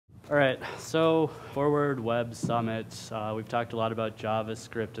All right, so Forward Web Summit, we've talked a lot about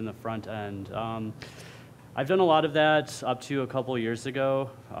JavaScript in the front end. I've done a lot of that up to a couple years ago,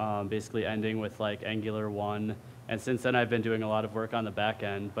 basically ending with like Angular 1. And since then, I've been doing a lot of work on the back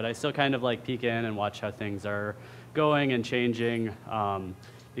end, but I still kind of like peek in and watch how things are going and changing,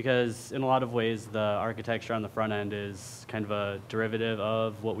 because in a lot of ways, the architecture on the front end is kind of a derivative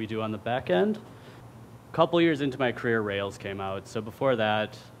of what we do on the back end. A couple years into my career, Rails came out. So before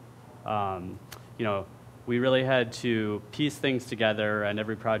that, we really had to piece things together, and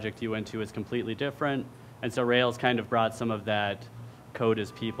every project you went to was completely different. And so Rails kind of brought some of that code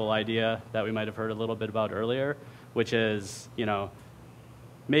as people idea that we might have heard a little bit about earlier, which is,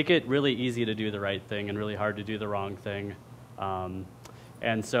 make it really easy to do the right thing and really hard to do the wrong thing.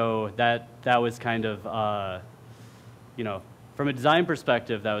 And so that was kind of, from a design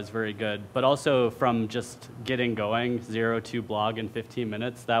perspective, that was very good. But also from just getting going, 0 to blog in 15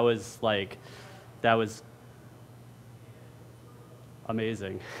 minutes, that was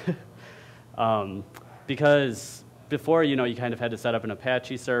amazing. Because before, you kind of had to set up an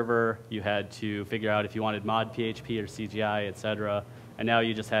Apache server. You had to figure out if you wanted mod PHP or CGI, et cetera. And now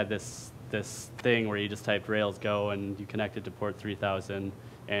you just had this thing where you just typed Rails Go and you connected to port 3000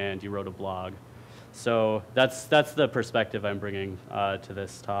 and you wrote a blog. So that's the perspective I'm bringing to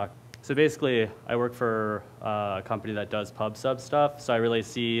this talk. So basically, I work for a company that does pub sub stuff. So I really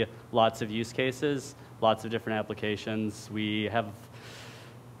see lots of use cases, lots of different applications. We have,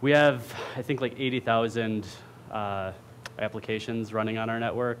 I think, like 80,000 applications running on our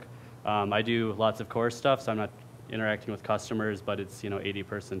network. I do lots of core stuff, so I'm not interacting with customers, but it's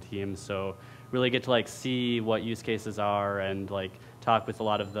 80-person teams. So really get to like see what use cases are and like talk with a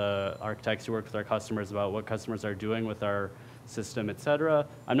lot of the architects who work with our customers about what customers are doing with our system, et cetera.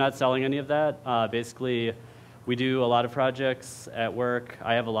 I'm not selling any of that. Basically, we do a lot of projects at work.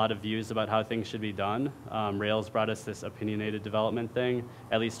 I have a lot of views about how things should be done. Rails brought us this opinionated development thing,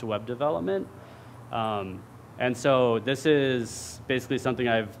 at least to web development. And so this is basically something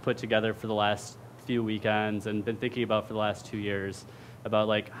I've put together for the last few weekends and been thinking about for the last 2 years about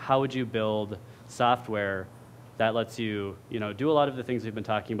like how would you build software that lets you do a lot of the things we've been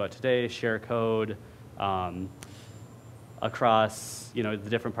talking about today, share code across the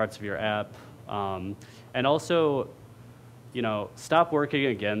different parts of your app, and also stop working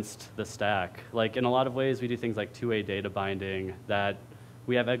against the stack. Like in a lot of ways we do things like two-way data binding that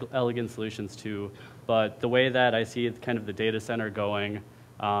we have elegant solutions to, but the way that I see kind of the data center going,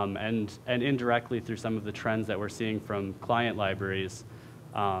 and indirectly through some of the trends that we're seeing from client libraries,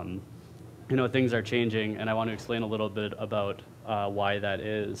 things are changing, and I want to explain a little bit about why that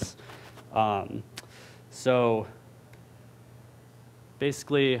is. So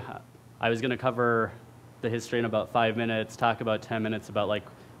basically, I was going to cover the history in about 5 minutes, talk about 10 minutes about like,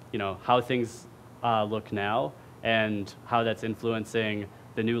 how things look now and how that's influencing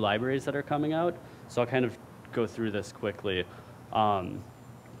the new libraries that are coming out. So I'll kind of go through this quickly.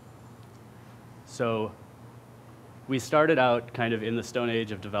 So we started out kind of in the Stone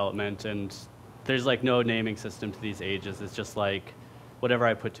Age of development, and there's like no naming system to these ages. It's just like whatever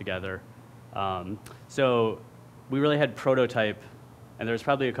I put together. So we really had prototype, and there was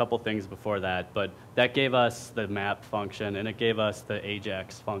probably a couple things before that, but that gave us the map function, and it gave us the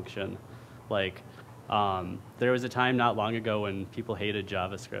Ajax function. Like, there was a time not long ago when people hated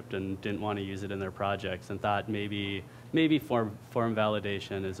JavaScript and didn't want to use it in their projects and thought maybe form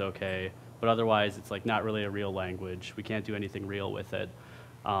validation is okay, but otherwise it's like not really a real language. We can't do anything real with it.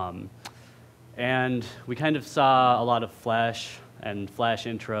 And we kind of saw a lot of Flash and Flash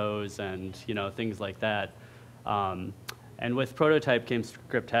intros and things like that. And with Prototype came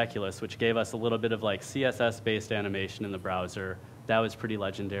Scriptaculous, which gave us a little bit of like CSS-based animation in the browser. That was pretty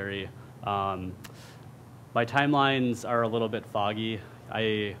legendary. My timelines are a little bit foggy.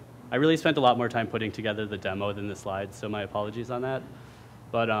 I really spent a lot more time putting together the demo than the slides, so my apologies on that.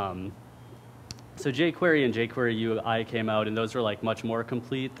 But so jQuery and jQuery UI came out, and those were like much more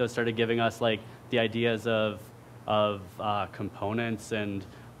complete. Those started giving us like the ideas of components and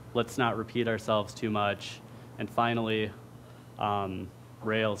let's not repeat ourselves too much. And finally,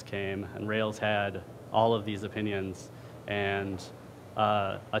 Rails came, and Rails had all of these opinions and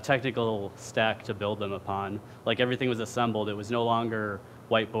a technical stack to build them upon. Like everything was assembled. It was no longer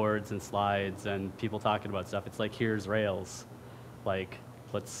whiteboards and slides and people talking about stuff. It's like, here's Rails. Like,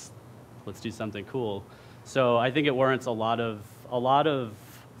 let's do something cool. So I think it warrants a lot of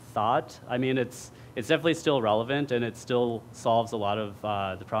thought. I mean, it's definitely still relevant, and it still solves a lot of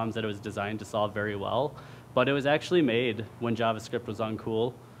the problems that it was designed to solve very well. But it was actually made when JavaScript was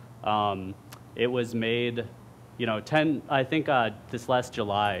uncool. It was made, I think this last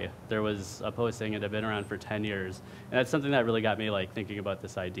July, there was a post saying it had been around for 10 years. And that's something that really got me like thinking about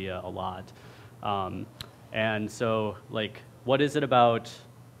this idea a lot. And so like, what is it about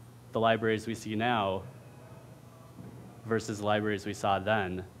the libraries we see now versus the libraries we saw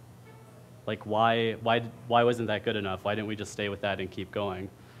then? Like why wasn't that good enough? Why didn't we just stay with that and keep going?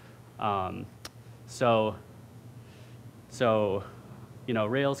 So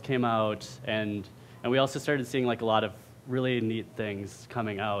Rails came out, and we also started seeing like a lot of really neat things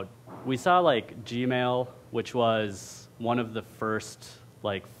coming out. We saw like Gmail, which was one of the first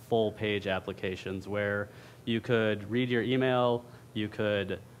like full page applications where you could read your email, you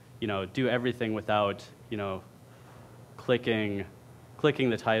could do everything without clicking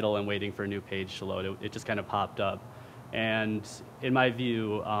the title and waiting for a new page to load. It just kind of popped up. And in my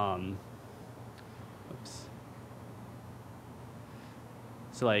view,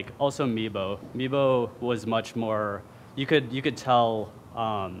 so like also Meebo. Meebo was much more, you could tell,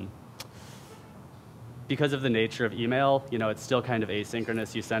 because of the nature of email, it's still kind of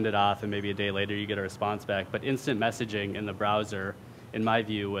asynchronous. You send it off and maybe a day later you get a response back. But instant messaging in the browser, in my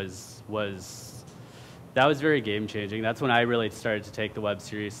view, that was very game-changing. That's when I really started to take the web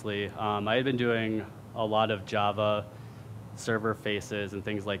seriously. I had been doing a lot of Java server faces and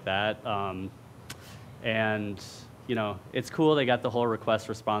things like that. And it's cool they got the whole request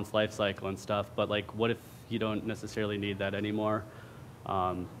response lifecycle and stuff, but like, what if you don't necessarily need that anymore?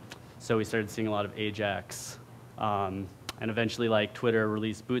 So we started seeing a lot of Ajax. And eventually like Twitter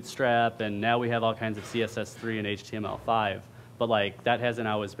released Bootstrap, and now we have all kinds of CSS3 and HTML5, but like that hasn't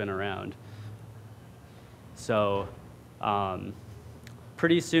always been around. So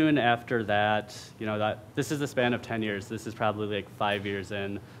pretty soon after that, this is the span of 10 years. This is probably like 5 years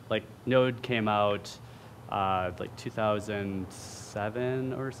in. Like Node came out like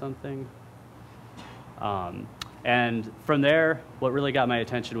 2007 or something. And from there, what really got my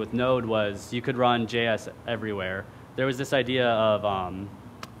attention with Node was you could run JS everywhere. There was this idea of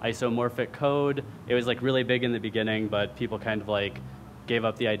isomorphic code. It was like really big in the beginning, but people kind of like gave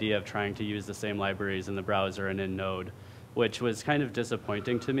up the idea of trying to use the same libraries in the browser and in Node, which was kind of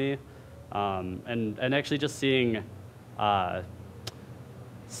disappointing to me. And actually just seeing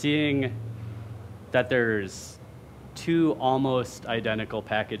that there's two almost identical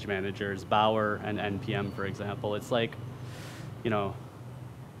package managers, Bower and NPM, for example. It's like,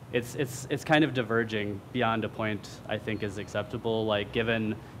 it's kind of diverging beyond a point I think is acceptable, like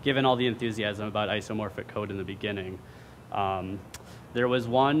given all the enthusiasm about isomorphic code in the beginning. There was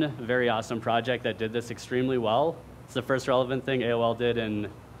one very awesome project that did this extremely well. It's the first relevant thing AOL did in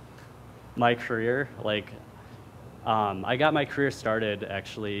my career. Like, I got my career started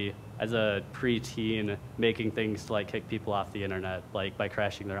actually as a preteen making things to like kick people off the internet, like by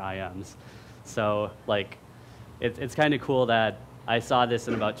crashing their IMs. So like, it's kind of cool that I saw this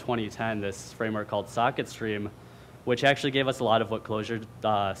in about 2010, this framework called SocketStream, which actually gave us a lot of what Clojure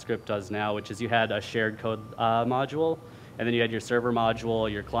script does now, which is you had a shared code module, and then you had your server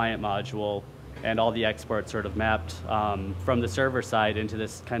module, your client module, and all the exports sort of mapped from the server side into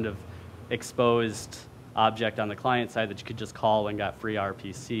this kind of exposed object on the client side that you could just call and got free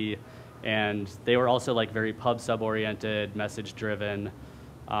RPC. And they were also like very pub/sub oriented, message driven.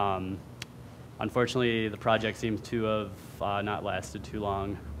 Unfortunately, the project seems to have not lasted too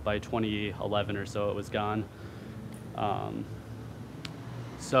long. By 2011 or so, it was gone.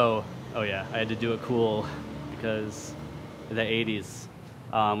 So, oh yeah, I had to do it cool because the 80s.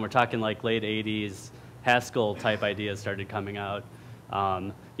 We're talking like late 80s, Haskell type ideas started coming out.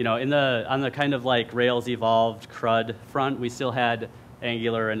 On the kind of like Rails evolved CRUD front, we still had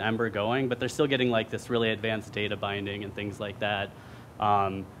Angular and Ember going, but they're still getting like this really advanced data binding and things like that,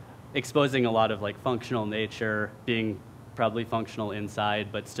 exposing a lot of like functional nature, being probably functional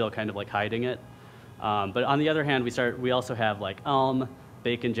inside, but still kind of like hiding it. But on the other hand, we also have like Elm,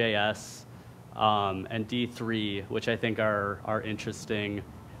 Bacon.js, and D3, which I think are interesting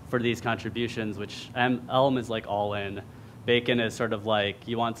for these contributions, which Elm is like all in. Bacon is sort of like,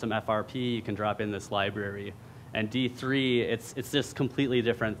 you want some FRP, you can drop in this library. And D3, it's this completely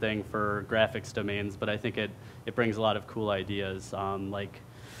different thing for graphics domains, but I think it brings a lot of cool ideas,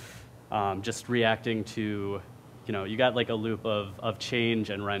 just reacting to, you got like a loop of change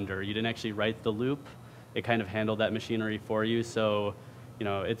and render. You didn't actually write the loop. It kind of handled that machinery for you. So,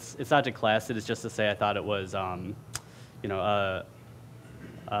 it's not to class it, it's just to say I thought it was, a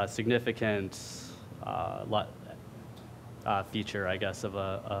significant feature, I guess, of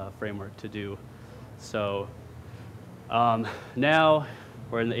a framework to do. So now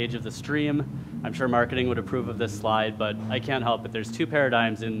we're in the age of the stream. I'm sure marketing would approve of this slide, but I can't help it. There's two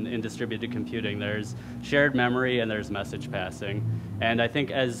paradigms in distributed computing. There's shared memory and there's message passing. And I think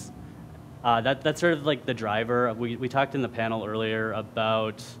as that's sort of like the driver. We talked in the panel earlier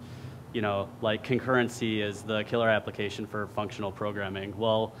about, like concurrency is the killer application for functional programming.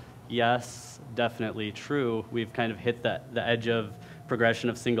 Well, yes, definitely true. We've kind of hit the edge of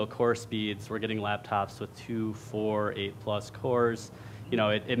progression of single core speeds. We're getting laptops with 2, 4, 8+ cores.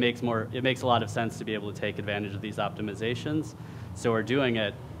 It makes a lot of sense to be able to take advantage of these optimizations. So we're doing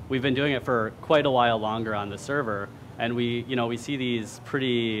it. We've been doing it for quite a while longer on the server, and we see these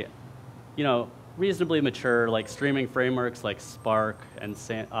pretty, reasonably mature like streaming frameworks like Spark and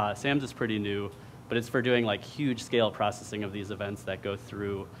SAMS is pretty new, but it's for doing like huge scale processing of these events that go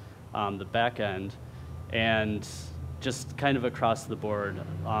through the back end. And just kind of across the board,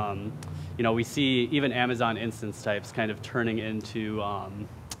 we see even Amazon instance types kind of turning into,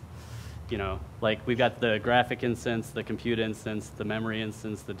 like we've got the graphic instance, the compute instance, the memory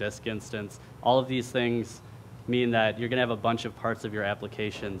instance, the disk instance. All of these things mean that you're going to have a bunch of parts of your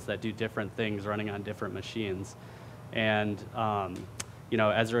applications that do different things running on different machines. And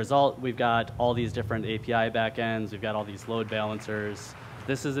as a result, we've got all these different API backends. We've got all these load balancers.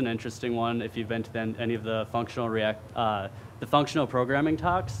 This is an interesting one. If you've been to any of the functional programming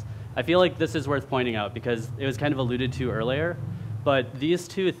talks, I feel like this is worth pointing out because it was kind of alluded to earlier. But these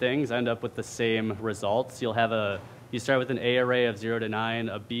two things end up with the same results. You start with an A array of 0 to 9,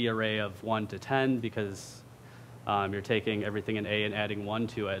 a B array of 1 to 10 because you're taking everything in A and adding 1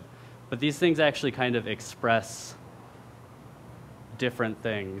 to it. But these things actually kind of express different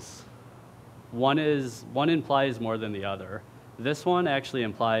things. One implies more than the other. This one actually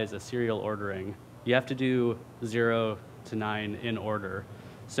implies a serial ordering. You have to do 0 to 9 in order.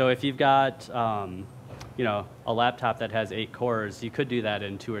 So if you've got a laptop that has 8 cores, you could do that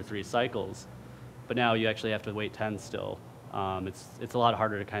in 2 or 3 cycles. But now you actually have to wait 10 still. It's a lot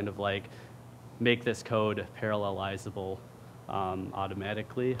harder to kind of like make this code parallelizable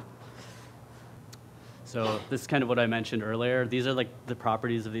automatically. So this is kind of what I mentioned earlier. These are like the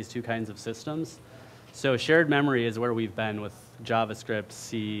properties of these two kinds of systems. So shared memory is where we've been with JavaScript,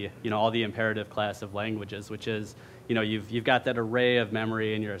 C, all the imperative class of languages, which is, you've got that array of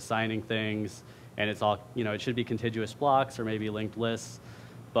memory and you're assigning things, and it's all, it should be contiguous blocks or maybe linked lists.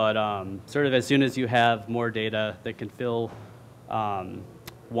 But sort of as soon as you have more data that can fill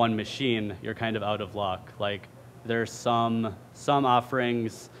one machine, you're kind of out of luck. Like there's some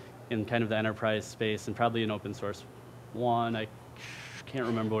offerings in kind of the enterprise space and probably an open source one. I can't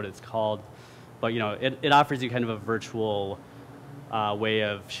remember what it's called. But it offers you kind of a virtual way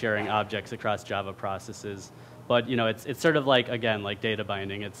of sharing objects across Java processes. But it's sort of like, again, like data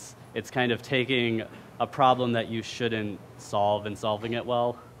binding. It's kind of taking a problem that you shouldn't solve and solving it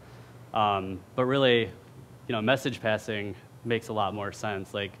well. But really, message passing makes a lot more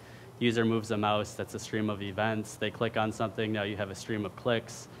sense. Like user moves a mouse, that's a stream of events. They click on something, now you have a stream of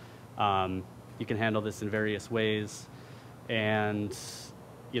clicks. You can handle this in various ways. And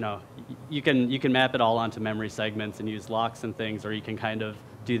you can map it all onto memory segments and use locks and things, or you can kind of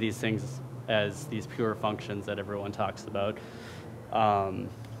do these things as these pure functions that everyone talks about.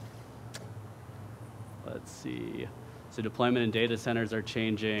 Let's see. So deployment in data centers are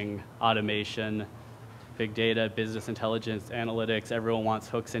changing, automation, big data, business intelligence, analytics. Everyone wants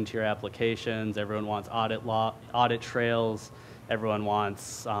hooks into your applications. Everyone wants audit trails. Everyone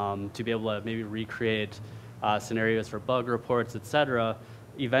wants to be able to maybe recreate scenarios for bug reports, et cetera.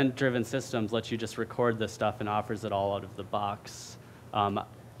 Event-driven systems lets you just record this stuff and offers it all out of the box.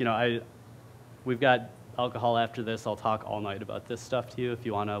 We've got alcohol after this. I'll talk all night about this stuff to you if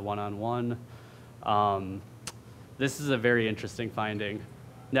you want a one-on-one. This is a very interesting finding.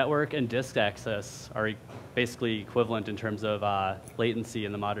 Network and disk access are basically equivalent in terms of latency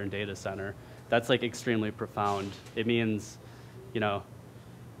in the modern data center. That's like extremely profound. It means,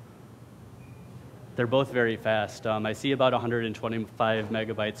 they're both very fast. I see about 125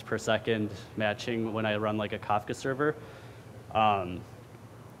 megabytes per second matching when I run like a Kafka server. And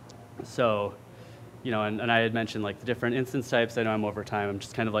I had mentioned like the different instance types. I know I'm over time. I'm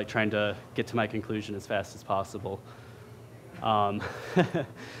just kind of like trying to get to my conclusion as fast as possible.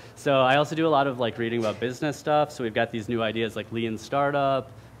 So I also do a lot of like reading about business stuff. So we've got these new ideas like lean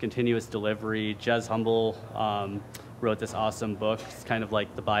startup, continuous delivery. Jez Humble wrote this awesome book. It's kind of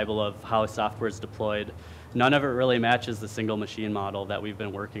like the Bible of how software is deployed. None of it really matches the single machine model that we've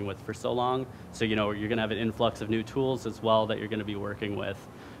been working with for so long. So you're going to have an influx of new tools as well that you're going to be working with.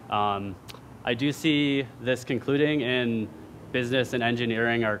 I do see this concluding in business and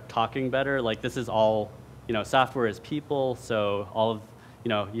engineering are talking better. Like this is all, software is people. So all of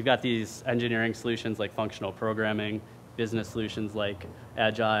you've got these engineering solutions like functional programming, business solutions like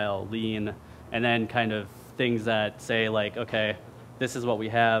agile, lean, and then kind of things that say like, okay, this is what we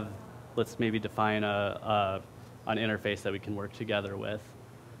have. Let's maybe define an interface that we can work together with.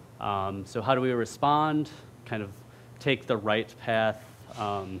 So how do we respond? Kind of take the right path.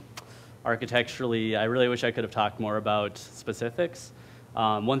 Architecturally, I really wish I could have talked more about specifics.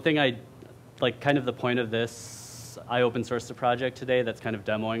 One thing kind of the point of this, I open sourced a project today that's kind of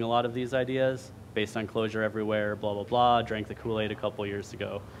demoing a lot of these ideas based on Clojure everywhere, blah, blah, blah. Drank the Kool-Aid a couple years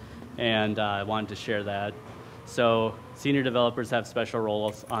ago. And I wanted to share that. So senior developers have special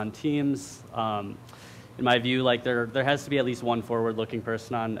roles on teams. In my view, like there has to be at least one forward-looking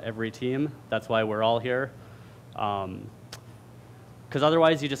person on every team. That's why we're all here. Because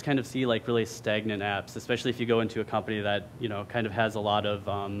otherwise you just kind of see like really stagnant apps, especially if you go into a company that kind of has a lot of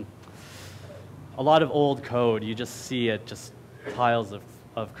old code. You just see it just piles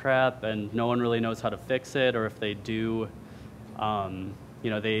of crap, and no one really knows how to fix it, or if they do,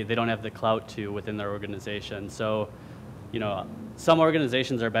 they don't have the clout to within their organization. So, some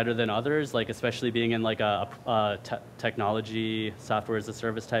organizations are better than others, like especially being in like a technology software as a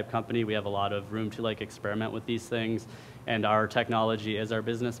service type company, we have a lot of room to like experiment with these things, and our technology is our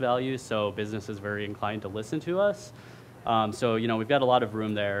business value, so business is very inclined to listen to us. So we've got a lot of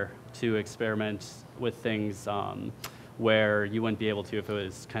room there to experiment with things where you wouldn't be able to if it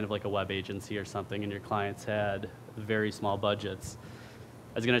was kind of like a web agency or something and your clients had very small budgets.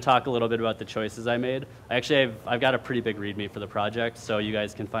 I was going to talk a little bit about the choices I made. Actually, I've got a pretty big README for the project, so you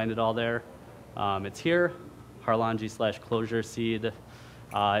guys can find it all there. It's here, harlanji/Clojure seed.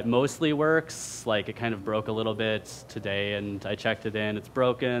 It mostly works. Like it kind of broke a little bit today, and I checked it in. It's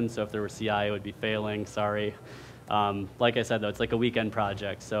broken, so if there were CI, it would be failing. Sorry. Like I said, though, it's like a weekend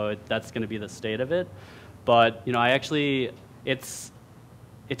project, so that's going to be the state of it. But it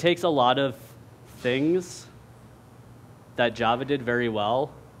takes a lot of things that Java did very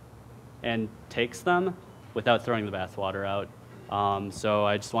well and takes them without throwing the bathwater out. So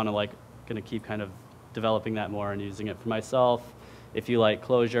I just want to gonna keep kind of developing that more and using it for myself. If you like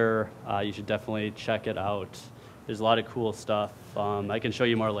Clojure, you should definitely check it out. There's a lot of cool stuff. I can show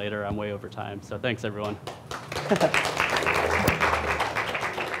you more later. I'm way over time. So thanks, everyone.